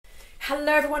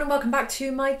Hello everyone and welcome back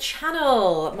to my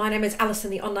channel. My name is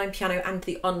Alison, the online piano and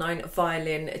the online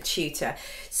violin tutor.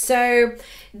 So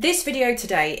this video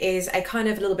today is a kind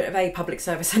of a little bit of a public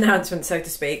service announcement, so to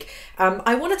speak.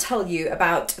 I want to tell you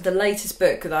about the latest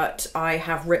book that I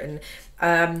have written.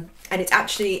 And it's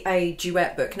actually a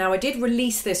duet book. Now I did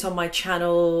release this on my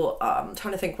channel, I'm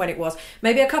trying to think when it was,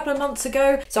 maybe a couple of months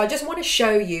ago. So I just want to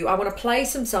show you, I want to play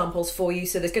some samples for you.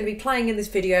 So there's going to be playing in this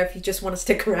video if you just want to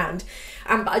stick around.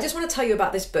 But I just want to tell you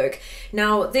about this book.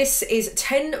 Now this is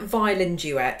 10 violin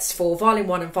duets for violin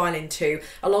 1 and violin 2,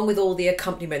 along with all the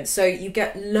accompaniments. So you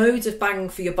get loads of bang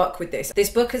for your buck with this. This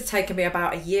book has taken me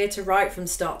about a year to write from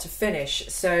start to finish.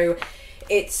 So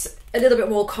it's a little bit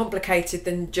more complicated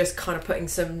than just kind of putting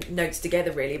some notes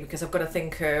together, really, because I've got to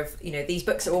think of, you know, these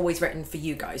books are always written for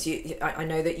you guys. I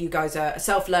know that you guys are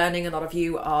self-learning. A lot of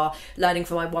you are learning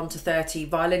for my 1 to 30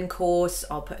 violin course.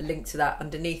 I'll put a link to that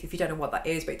underneath if you don't know what that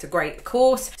is, but it's a great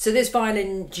course. So this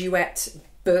violin duet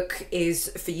book is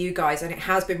for you guys, and it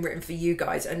has been written for you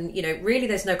guys. And you know, really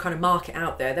there's no kind of market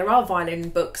out there. There are violin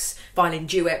books, violin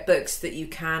duet books that you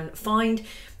can find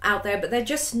out there, but they're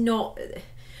just not,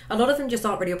 a lot of them just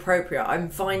aren't really appropriate. I'm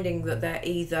finding that they're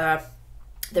either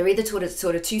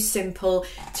sort of too simple,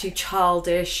 too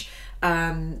childish.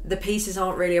 The pieces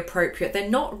aren't really appropriate. They're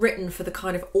not written for the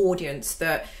kind of audience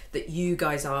that you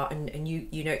guys are, and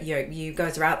you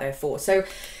guys are out there for. So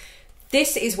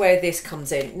this is where this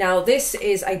comes in. Now this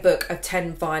is a book of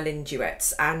 10 violin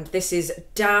duets, and this is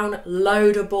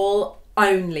downloadable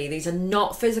only. These are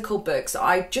not physical books.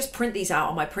 I just print these out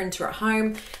on my printer at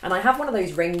home, and I have one of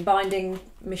those ring binding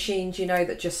machines, you know,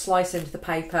 that just slice into the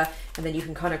paper, and then you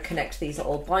can kind of connect these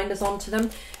little binders onto them.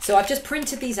 So I've just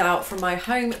printed these out from my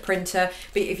home printer,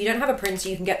 but if you don't have a printer,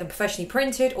 you can get them professionally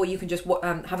printed, or you can just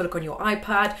have a look on your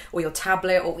iPad or your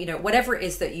tablet, or you know, whatever it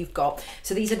is that you've got.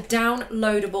 So these are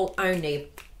downloadable only.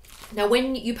 Now,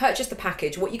 when you purchase the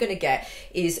package, what you're going to get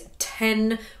is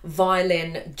 10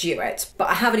 violin duets, but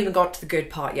I haven't even got to the good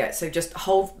part yet. So just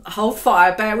hold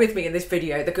fire, bear with me in this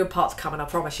video. The good part's coming, I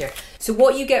promise you. So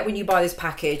what you get when you buy this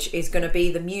package is going to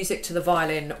be the music to the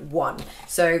violin 1.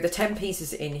 So the 10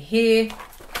 pieces in here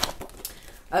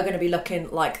are going to be looking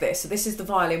like this. So this is the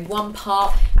violin 1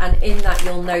 part, and in that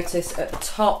you'll notice at the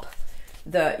top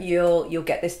that you'll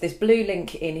get this blue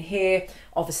link in here.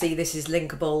 Obviously this is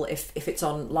linkable if it's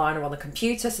online or on the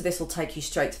computer, so this will take you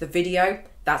straight to the video.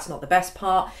 That's not the best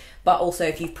part, but also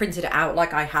if you've printed it out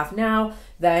like I have now,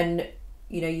 then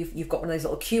you know you've got one of those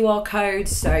little QR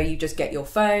codes, so you just get your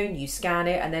phone, you scan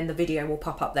it, and then the video will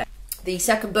pop up there. The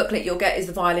second booklet you'll get is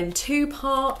the violin 2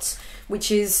 part, which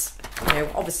is, you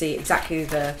know, obviously exactly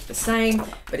the same,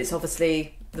 but it's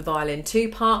obviously the violin 2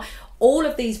 part. All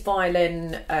of these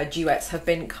violin duets have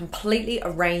been completely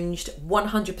arranged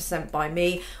 100% by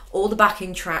me. All the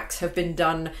backing tracks have been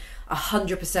done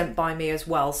 100% by me as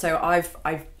well. So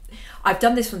I've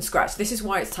done this from scratch. This is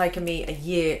why it's taken me a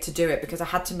year to do it, because I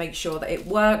had to make sure that it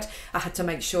worked. I had to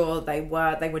make sure they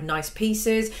were nice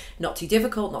pieces, not too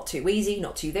difficult, not too easy,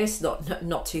 not too this,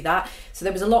 not too that. So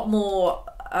there was a lot more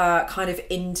kind of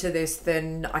into this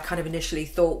than I kind of initially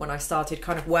thought when I started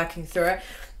kind of working through it.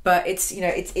 But it's, you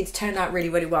know, it's turned out really,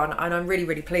 really well, and I'm really,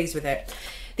 really pleased with it.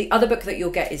 The other book that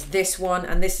you'll get is this one,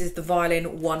 and this is the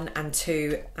violin 1 and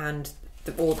 2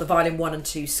 or the violin 1 and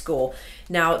 2 score.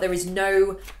 Now there is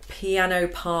no piano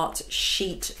part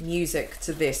sheet music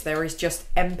to this. There is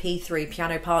just MP3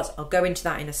 piano parts. I'll go into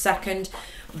that in a second,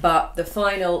 but the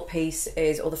final piece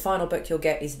is, or the final book you'll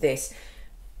get is this.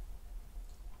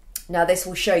 Now this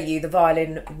will show you the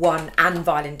violin 1 and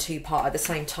violin 2 part at the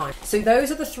same time. So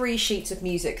those are the 3 sheets of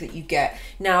music that you get.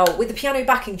 Now with the piano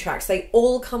backing tracks, they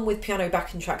all come with piano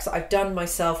backing tracks that I've done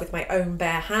myself with my own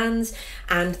bare hands,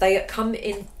 and they come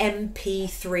in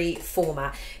MP3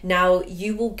 format. Now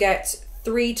you will get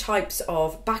 3 types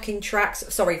of backing tracks,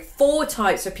 sorry, 4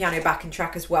 types of piano backing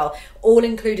track as well, all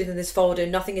included in this folder.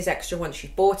 Nothing is extra once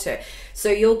you've bought it. So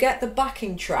you'll get the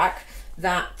backing track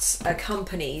that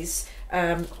accompanies,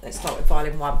 let's start with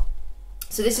violin 1.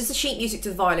 So this is the sheet music to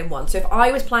the violin 1. So if I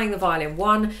was playing the violin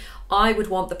 1, I would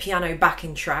want the piano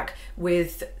backing track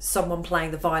with someone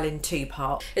playing the violin 2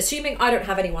 part. Assuming I don't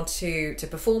have anyone to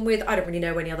perform with, I don't really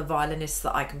know any other violinists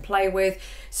that I can play with.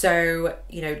 So,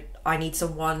 you know, I need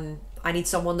someone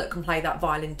that can play that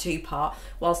violin 2 part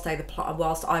whilst I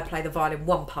play the violin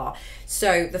 1 part.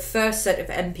 So the first set of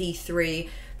MP3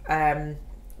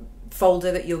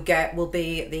 folder that you'll get will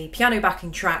be the piano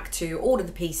backing track to all of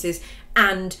the pieces,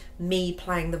 and me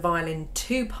playing the violin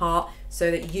 2 part so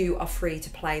that you are free to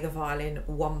play the violin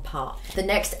 1 part. The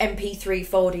next MP3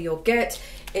 folder you'll get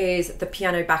is the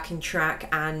piano backing track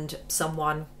and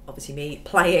someone obviously me,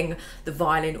 playing the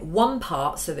violin 1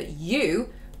 part so that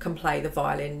you can play the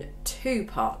violin 2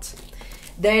 part.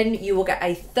 Then you will get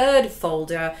a 3rd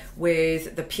folder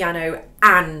with the piano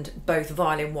and both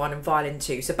violin 1 and violin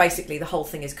 2. So basically the whole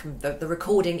thing is, the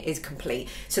recording is complete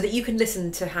so that you can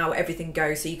listen to how everything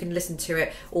goes, so you can listen to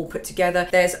it all put together.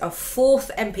 There's a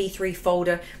 4th MP3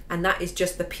 folder, and that is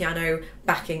just the piano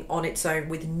backing on its own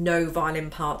with no violin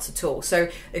parts at all. So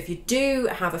if you do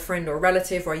have a friend or a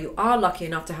relative, or you are lucky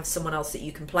enough to have someone else that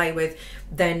you can play with,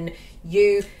 then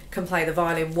you can play the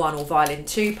violin 1 or violin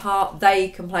 2 part, they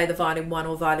can play the violin 1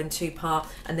 or violin 2 part,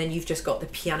 and then you've just got the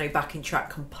piano backing track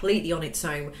completely on its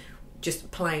own, just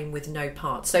playing with no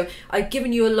parts. So I've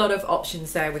given you a lot of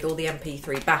options there with all the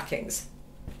MP3 backings.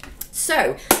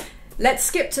 So let's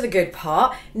skip to the good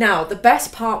part. Now, the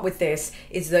best part with this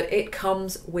is that it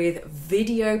comes with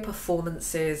video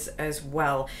performances as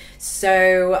well.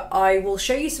 So I will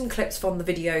show you some clips from the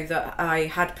video that I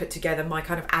had put together, my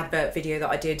kind of advert video that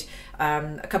I did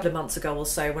a couple of months ago or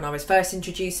so when I was first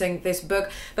introducing this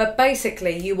book. But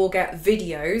basically you will get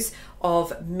videos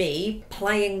of me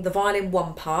playing the violin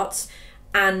 1 parts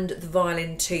and the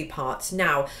violin 2 parts.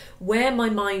 Now, where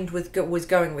my mind was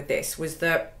going with this was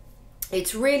that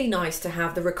it's really nice to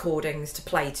have the recordings to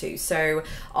play to. So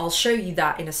I'll show you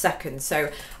that in a second.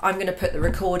 So I'm going to put the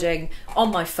recording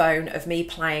on my phone of me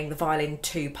playing the violin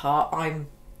 2 part.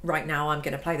 Right now I'm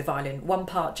going to play the violin 1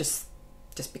 part just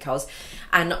because,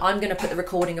 and I'm going to put the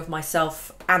recording of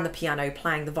myself and the piano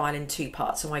playing the violin 2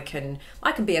 part, so I can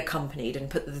be accompanied and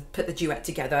put the duet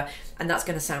together, and that's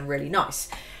going to sound really nice.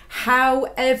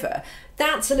 However,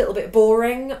 that's a little bit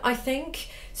boring, I think.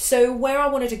 So where I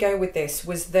wanted to go with this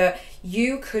was that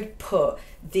you could put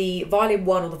the violin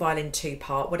 1 or the violin 2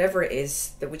 part, whatever it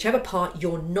is, that whichever part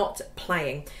you're not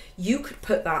playing, you could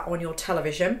put that on your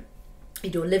television,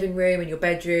 in your living room, in your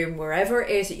bedroom, wherever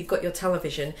it is that you've got your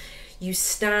television. You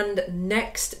stand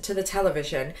next to the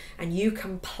television and you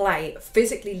can play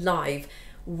physically live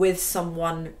with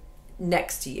someone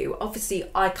next to you. Obviously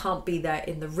I can't be there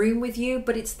in the room with you,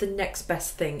 but it's the next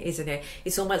best thing, isn't it?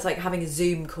 It's almost like having a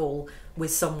Zoom call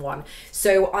with someone.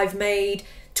 So I've made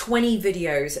 20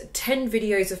 videos, 10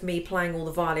 videos of me playing all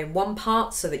the violin 1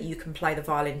 parts so that you can play the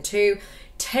violin 2,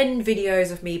 10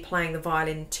 videos of me playing the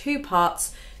violin 2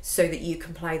 parts so that you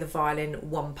can play the violin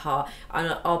 1 part.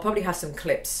 And I'll probably have some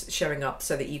clips showing up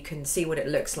so that you can see what it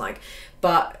looks like.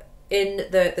 But in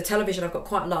the television, I've got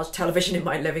quite a large television in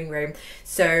my living room,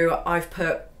 so I've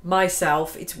put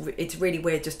myself, it's really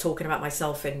weird just talking about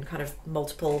myself in kind of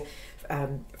multiple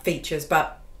features,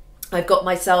 but I've got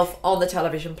myself on the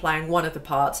television playing one of the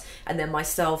parts, and then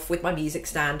myself with my music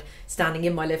stand standing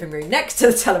in my living room next to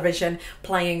the television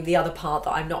playing the other part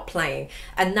that I'm not playing.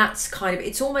 And that's kind of,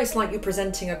 it's almost like you're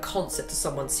presenting a concert to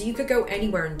someone. So you could go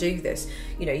anywhere and do this.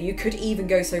 You know, you could even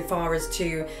go so far as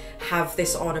to have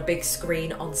this on a big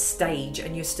screen on stage,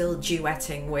 and you're still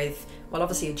duetting with, well,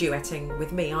 obviously you're duetting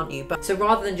with me, aren't you? But so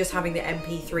rather than just having the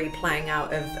MP3 playing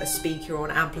out of a speaker or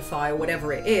an amplifier or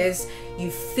whatever it is,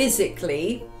 you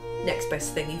physically, next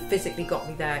best thing, you physically got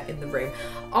me there in the room.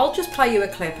 I'll just play you a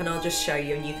clip and I'll just show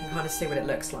you, and you can kind of see what it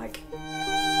looks like.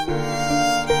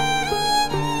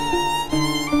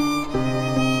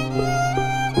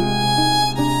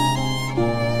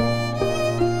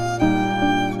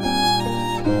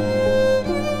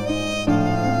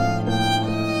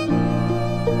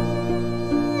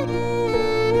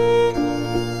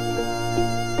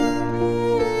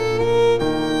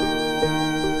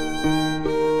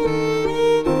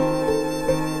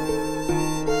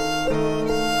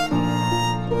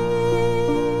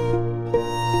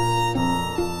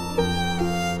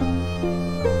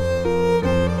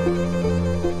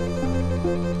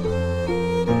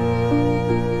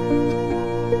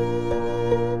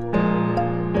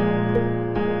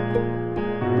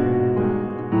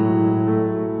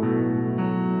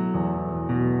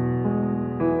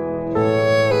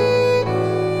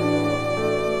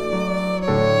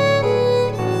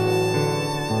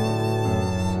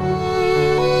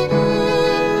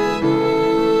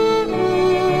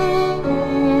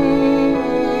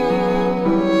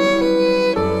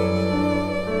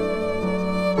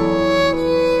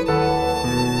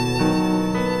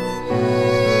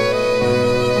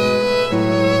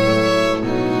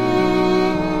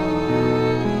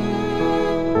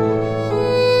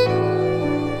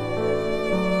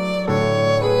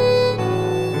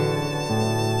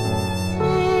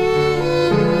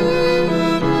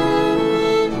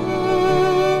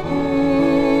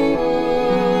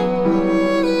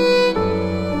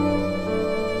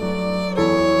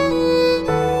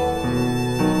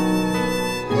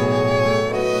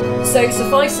 So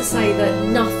suffice to say that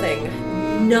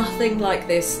Nothing like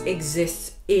this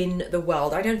exists in the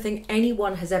world. I don't think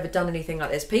anyone has ever done anything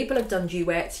like this. People have done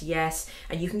duets, yes,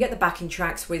 and you can get the backing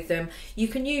tracks with them. You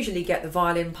can usually get the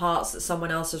violin parts that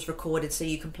someone else has recorded so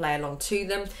you can play along to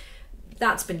them.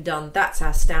 That's been done, that's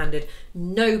our standard.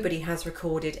 Nobody has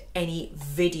recorded any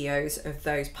videos of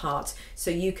those parts.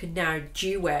 So you can now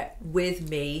duet with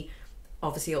me.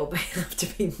 Obviously it'll have to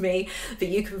be me, but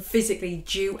you can physically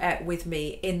duet with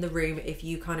me in the room if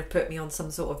you kind of put me on some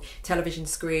sort of television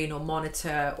screen or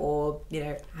monitor, or, you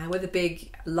know, however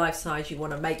big life size you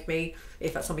want to make me,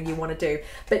 if that's something you want to do.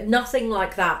 But nothing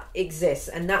like that exists,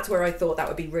 and that's where I thought that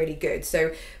would be really good.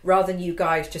 So rather than you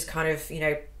guys just kind of, you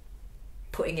know,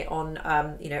 putting it on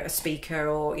you know, a speaker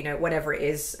or, you know, whatever it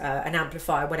is, an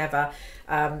amplifier, whatever,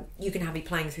 you can have me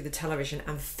playing through the television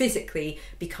and physically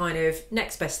be kind of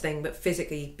next best thing, but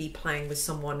physically be playing with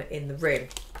someone in the room.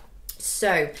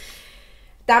 So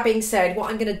that being said, what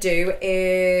I'm going to do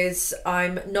is I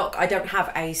don't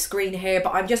have a screen here,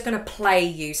 but I'm just going to play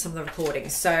you some of the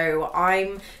recordings. So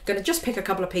I'm going to just pick a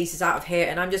couple of pieces out of here,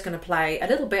 and I'm just going to play a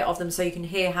little bit of them so you can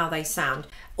hear how they sound.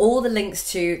 All the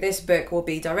links to this book will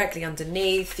be directly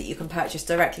underneath, that you can purchase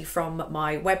directly from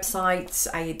my website,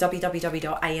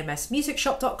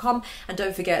 www.amsmusicshop.com. And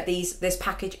don't forget, this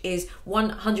package is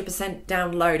 100%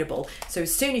 downloadable. So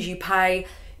as soon as you pay,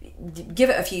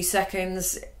 give it a few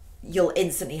seconds, you'll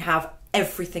instantly have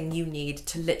everything you need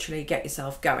to literally get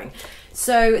yourself going.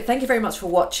 So thank you very much for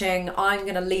watching. I'm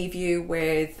going to leave you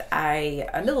with a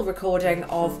little recording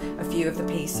of a few of the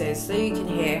pieces so you can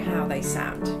hear how they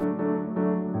sound.